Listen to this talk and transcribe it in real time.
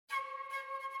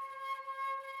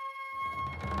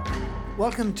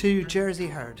Welcome to Jersey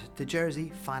Heard, the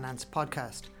Jersey Finance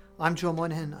Podcast. I'm Joe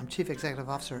Moynihan, I'm Chief Executive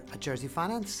Officer at Jersey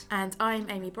Finance. And I'm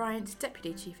Amy Bryant,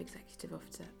 Deputy Chief Executive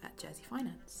Officer at Jersey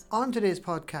Finance. On today's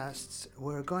podcasts,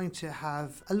 we're going to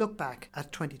have a look back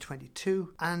at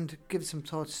 2022 and give some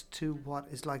thoughts to what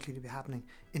is likely to be happening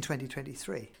in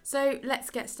 2023. So let's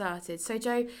get started. So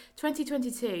Joe,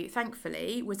 2022,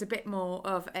 thankfully, was a bit more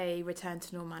of a return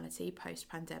to normality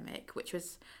post-pandemic, which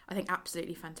was, I think,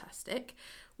 absolutely fantastic.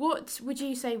 What would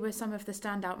you say were some of the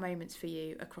standout moments for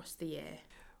you across the year?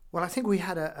 Well, I think we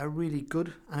had a really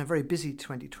good and a very busy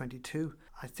 2022.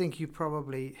 I think you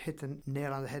probably hit the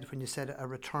nail on the head when you said a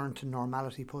return to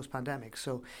normality post-pandemic.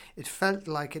 So it felt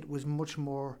like it was much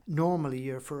more normal a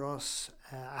year for us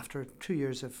after 2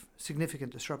 years of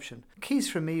significant disruption. Keys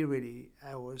for me really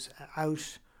was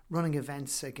out running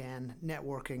events again,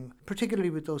 networking, particularly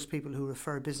with those people who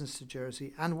refer business to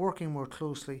Jersey and working more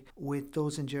closely with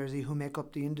those in Jersey who make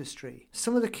up the industry.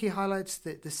 Some of the key highlights,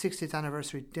 the 60th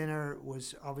anniversary dinner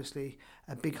was obviously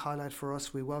a big highlight for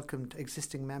us. We welcomed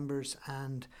existing members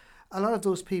and a lot of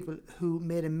those people who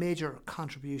made a major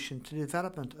contribution to the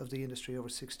development of the industry over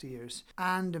 60 years.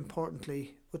 And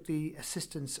importantly, with the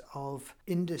assistance of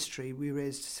industry, we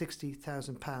raised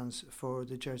 £60,000 for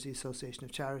the Jersey Association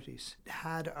of Charities.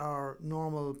 Had our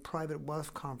normal private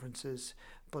wealth conferences,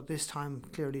 but this time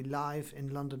clearly live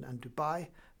in London and Dubai,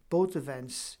 both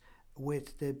events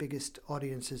with the biggest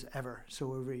audiences ever. So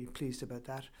we're really pleased about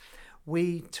that.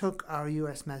 We took our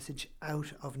US message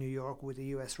out of New York with a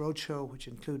US roadshow, which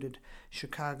included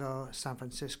Chicago, San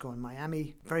Francisco and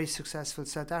Miami. Very successful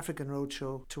South African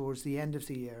roadshow towards the end of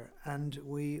the year. And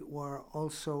we were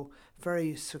also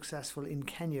very successful in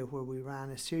Kenya, where we ran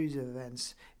a series of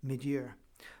events mid-year.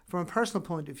 From a personal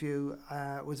point of view,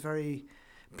 I was very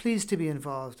pleased to be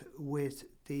involved with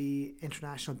the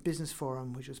International Business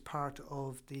Forum, which was part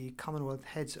of the Commonwealth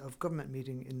Heads of Government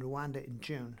meeting in Rwanda in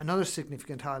June. Another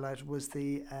significant highlight was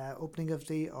the opening of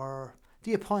the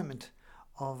appointment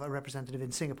of a representative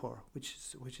in Singapore, which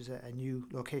is a new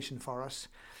location for us,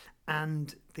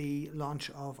 and the launch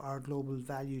of our Global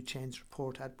Value Chains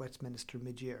report at Westminster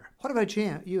mid-year. What about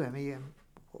you, Emmy?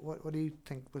 What do you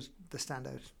think was the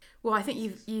standout? Well, I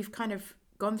think you've kind of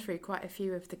gone through quite a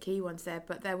few of the key ones there,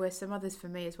 but there were some others for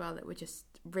me as well that were just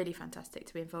really fantastic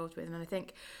to be involved with. And I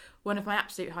think one of my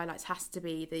absolute highlights has to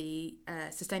be the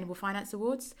Sustainable Finance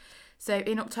Awards. So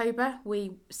in October,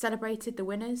 we celebrated the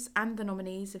winners and the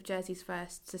nominees of Jersey's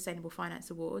first Sustainable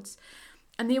Finance Awards.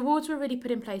 And the awards were really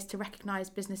put in place to recognise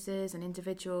businesses and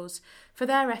individuals for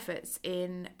their efforts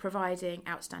in providing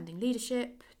outstanding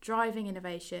leadership, driving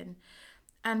innovation,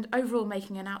 and overall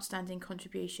making an outstanding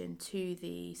contribution to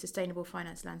the sustainable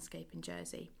finance landscape in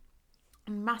Jersey.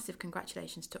 And massive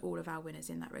congratulations to all of our winners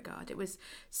in that regard. It was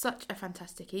such a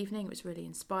fantastic evening. It was really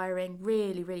inspiring,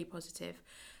 really, really positive.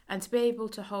 And to be able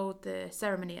to hold the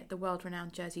ceremony at the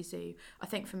world-renowned Jersey Zoo, I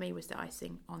think for me was the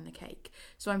icing on the cake.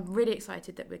 So I'm really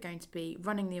excited that we're going to be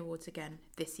running the awards again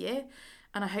this year.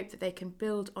 And I hope that they can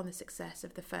build on the success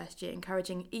of the first year,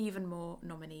 encouraging even more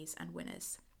nominees and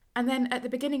winners. And then at the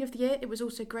beginning of the year, it was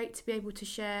also great to be able to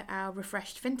share our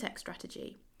refreshed fintech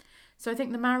strategy. So I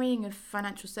think the marrying of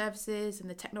financial services and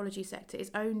the technology sector is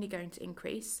only going to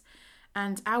increase.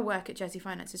 And our work at Jersey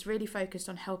Finance is really focused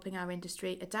on helping our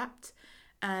industry adapt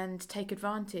and take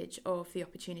advantage of the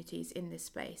opportunities in this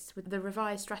space, with the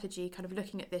revised strategy kind of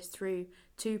looking at this through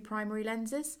two primary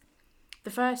lenses. The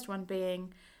first one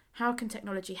being, how can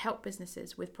technology help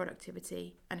businesses with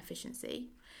productivity and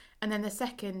efficiency? And then the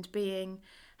second being,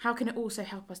 how can it also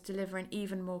help us deliver an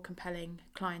even more compelling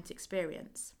client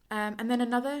experience? And then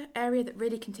another area that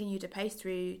really continued apace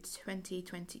through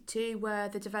 2022 were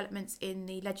the developments in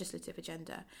the legislative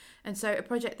agenda. And so a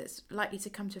project that's likely to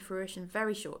come to fruition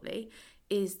very shortly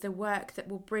is the work that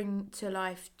will bring to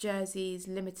life Jersey's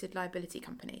limited liability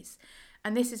companies.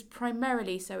 And this is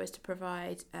primarily so as to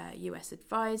provide US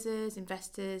advisors,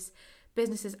 investors,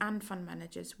 businesses and fund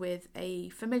managers with a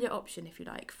familiar option, if you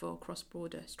like, for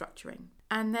cross-border structuring.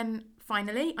 And then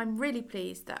finally, I'm really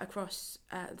pleased that across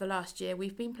the last year,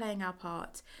 we've been playing our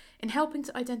part in helping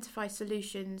to identify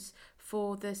solutions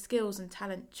for the skills and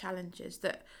talent challenges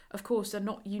that, of course, are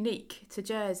not unique to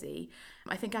Jersey.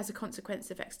 I think as a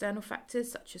consequence of external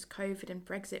factors such as COVID and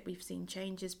Brexit, we've seen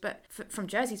changes, but from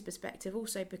Jersey's perspective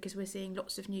also because we're seeing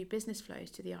lots of new business flows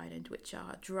to the island, which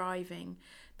are driving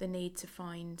the need to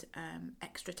find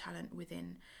extra talent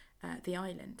within the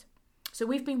island. So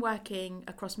we've been working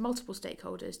across multiple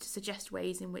stakeholders to suggest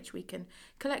ways in which we can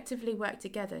collectively work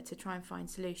together to try and find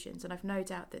solutions. And I've no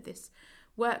doubt that this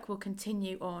work will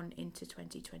continue on into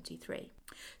 2023.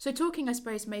 So talking, I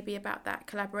suppose, maybe about that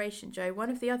collaboration, Joe, one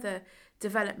of the other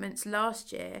developments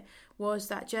last year was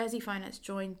that Jersey Finance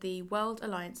joined the World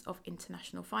Alliance of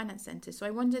International Finance Centres. So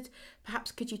I wondered,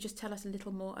 perhaps could you just tell us a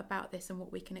little more about this and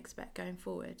what we can expect going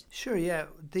forward? Sure, yeah.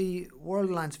 The World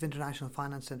Alliance of International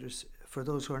Finance Centres, for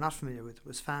those who are not familiar with,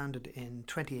 was founded in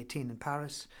 2018 in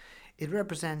Paris. It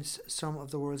represents some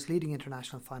of the world's leading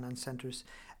international finance centres,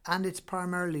 and it's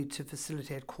primarily to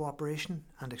facilitate cooperation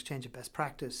and exchange of best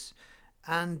practice.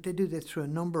 And they do this through a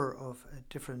number of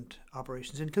different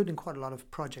operations, including quite a lot of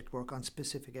project work on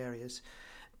specific areas.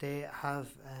 They have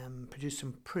produced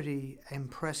some pretty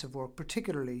impressive work,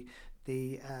 particularly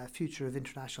the Future of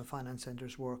International Finance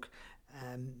Centres work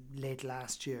late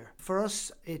last year. For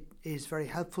us, it is very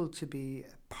helpful to be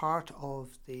part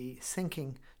of the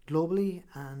thinking globally,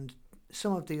 and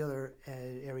some of the other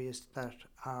areas that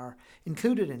are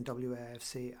included in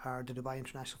WAFC are the Dubai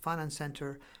International Finance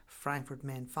Centre, Frankfurt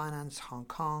Main Finance, Hong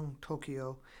Kong,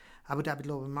 Tokyo, Abu Dhabi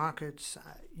Global Markets,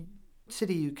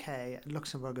 City UK,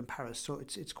 Luxembourg and Paris. So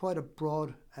it's quite a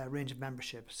broad range of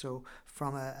membership. So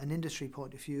from an industry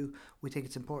point of view, we think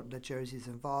it's important that Jersey is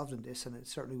involved in this, and it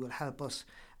certainly will help us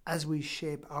as we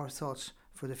shape our thoughts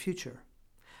for the future.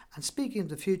 And speaking of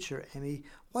the future, Amy,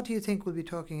 what do you think we'll be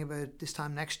talking about this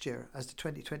time next year as the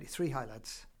 2023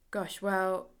 highlights? Gosh,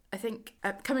 well, I think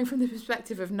coming from the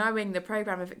perspective of knowing the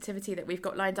programme of activity that we've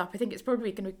got lined up, I think it's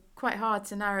probably going to be quite hard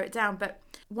to narrow it down. But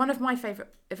one of my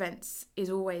favourite events is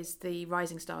always the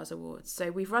Rising Stars Awards.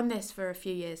 So we've run this for a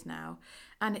few years now,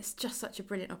 and it's just such a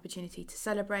brilliant opportunity to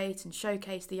celebrate and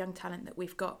showcase the young talent that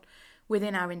we've got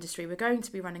within our industry. We're going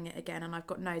to be running it again, and I've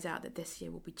got no doubt that this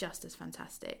year will be just as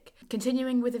fantastic.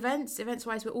 Continuing with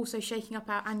events-wise, we're also shaking up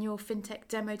our annual FinTech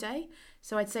Demo Day.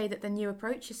 So I'd say that the new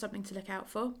approach is something to look out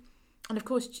for. And of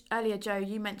course, earlier, Joe,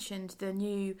 you mentioned the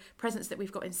new presence that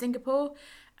we've got in Singapore,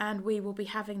 and we will be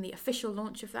having the official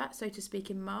launch of that, so to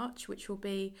speak, in March, which will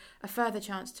be a further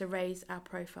chance to raise our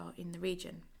profile in the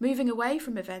region. Moving away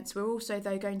from events, we're also,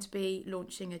 though, going to be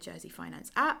launching a Jersey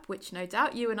Finance app, which no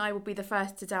doubt you and I will be the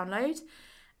first to download.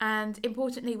 And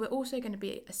importantly, we're also going to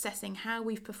be assessing how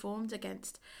we've performed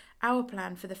against our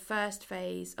plan for the first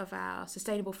phase of our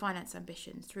sustainable finance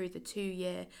ambitions through the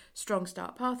 2-year Strong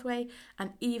Start pathway,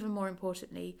 and even more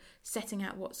importantly, setting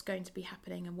out what's going to be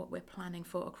happening and what we're planning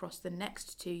for across the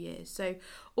next 2 years. So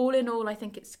all in all, I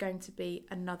think it's going to be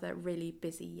another really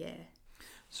busy year.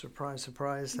 Surprise,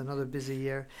 surprise, another busy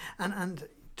year. And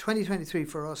 2023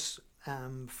 for us,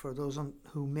 for those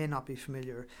who may not be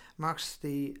familiar, marks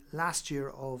the last year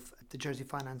of the Jersey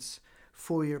Finance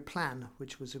 4-year plan,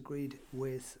 which was agreed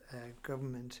with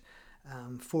government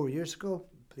 4 years ago,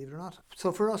 believe it or not.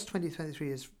 So for us,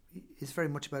 2023 is very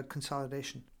much about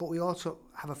consolidation, but we also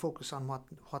have a focus on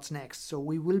what's next. So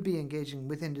we will be engaging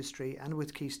with industry and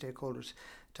with key stakeholders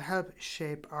to help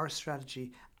shape our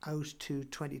strategy out to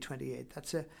 2028.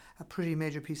 That's a pretty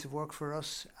major piece of work for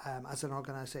us as an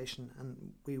organisation,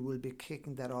 and we will be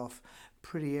kicking that off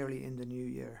pretty early in the new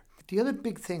year. The other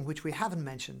big thing which we haven't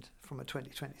mentioned from a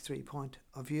 2023 point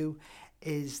of view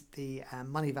is the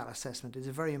Moneyval assessment. It's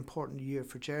a very important year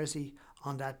for Jersey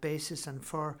on that basis, and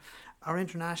for our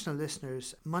international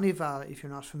listeners, Moneyval, if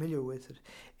you're not familiar with it,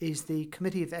 is the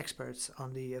committee of experts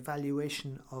on the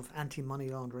evaluation of anti-money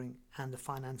laundering and the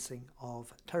financing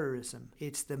of terrorism.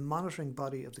 It's the monitoring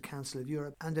body of the Council of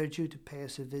Europe, and they're due to pay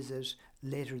us a visit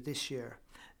later this year.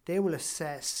 They will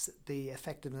assess the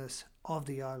effectiveness of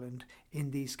the island in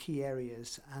these key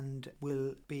areas and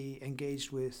will be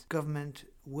engaged with government,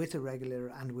 with the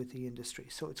regulator and with the industry.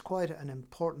 So it's quite an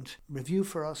important review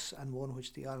for us, and one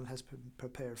which the island has been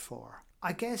prepared for.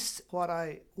 I guess what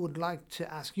I would like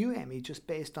to ask you, Amy, just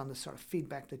based on the sort of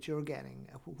feedback that you're getting,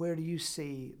 where do you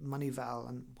see Moneyval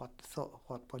and what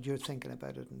you're thinking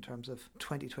about it in terms of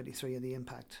 2023 and the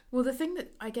impact? Well, the thing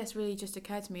that I guess really just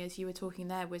occurred to me as you were talking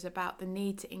there was about the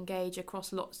need to engage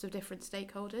across lots of different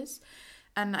stakeholders.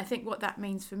 And I think what that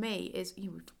means for me is,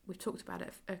 we've talked about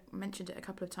it, mentioned it a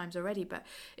couple of times already, but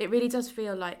it really does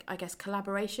feel like, I guess,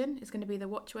 collaboration is going to be the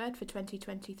watchword for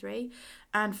 2023.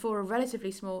 And for a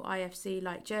relatively small IFC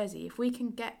like Jersey, if we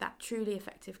can get that truly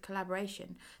effective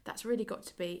collaboration, that's really got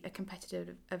to be a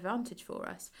competitive advantage for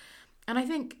us. And I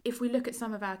think if we look at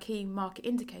some of our key market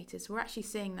indicators, we're actually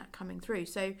seeing that coming through.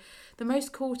 So the most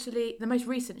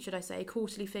recent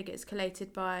quarterly figures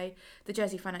collated by the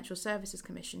Jersey Financial Services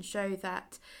Commission show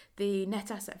that The net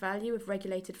asset value of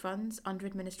regulated funds under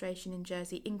administration in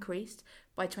Jersey increased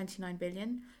by 29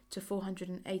 billion to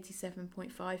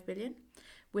 487.5 billion,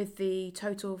 with the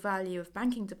total value of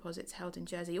banking deposits held in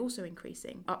Jersey also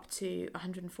increasing up to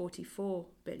 144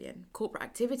 billion. Corporate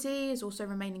activity is also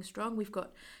remaining strong. We've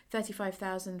got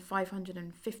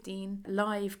 35,515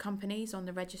 live companies on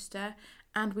the register,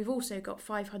 and we've also got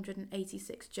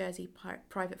 586 Jersey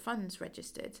private funds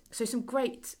registered. So some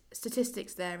great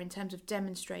statistics there in terms of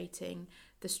demonstrating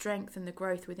the strength and the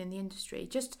growth within the industry.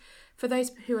 Just for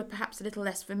those who are perhaps a little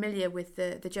less familiar with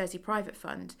the Jersey Private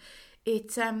Fund,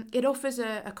 it offers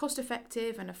a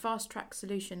cost-effective and a fast-track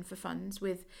solution for funds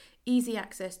with easy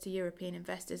access to European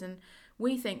investors, and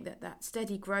we think that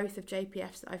steady growth of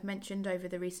JPFs that I've mentioned over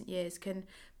the recent years can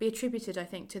be attributed, I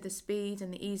think, to the speed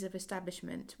and the ease of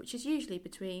establishment, which is usually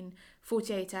between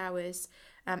 48 hours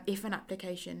if an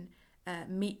application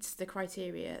meets the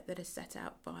criteria that is set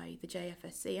out by the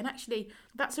JFSC. And actually,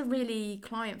 that's a really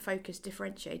client-focused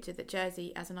differentiator that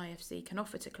Jersey as an IFC can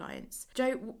offer to clients.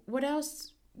 Joe, what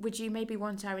else would you maybe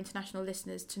want our international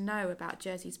listeners to know about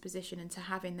Jersey's position and to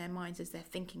have in their minds as they're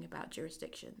thinking about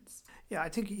jurisdictions? Yeah, I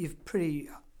think you've pretty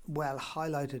well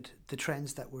highlighted the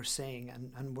trends that we're seeing,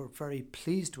 and we're very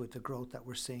pleased with the growth that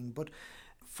we're seeing. But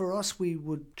for us, we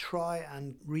would try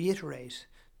and reiterate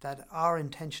that our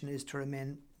intention is to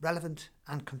remain relevant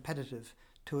and competitive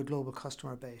to a global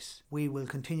customer base. We will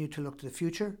continue to look to the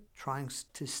future, trying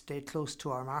to stay close to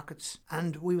our markets,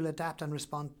 and we will adapt and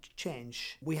respond to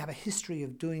change. We have a history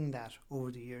of doing that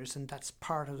over the years, and that's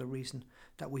part of the reason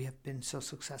that we have been so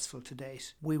successful to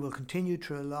date. We will continue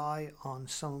to rely on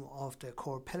some of the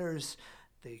core pillars,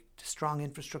 the strong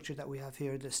infrastructure that we have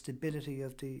here, the stability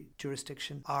of the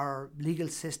jurisdiction, our legal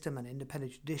system and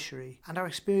independent judiciary, and our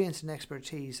experience and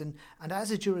expertise. And as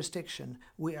a jurisdiction,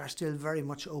 we are still very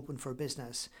much open for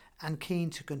business and keen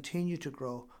to continue to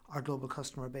grow our global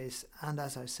customer base and,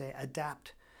 as I say,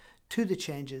 adapt to the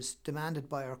changes demanded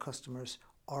by our customers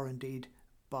or indeed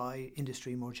by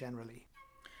industry more generally.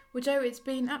 Well, Joe, it's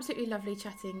been absolutely lovely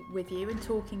chatting with you and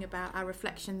talking about our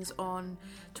reflections on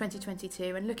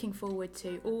 2022 and looking forward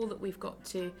to all that we've got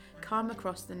to come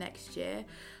across the next year.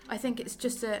 I think it's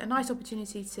just a nice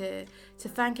opportunity to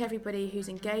thank everybody who's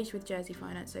engaged with Jersey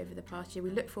Finance over the past year. We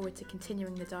look forward to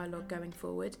continuing the dialogue going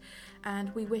forward,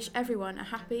 and we wish everyone a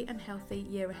happy and healthy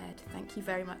year ahead. Thank you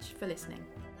very much for listening.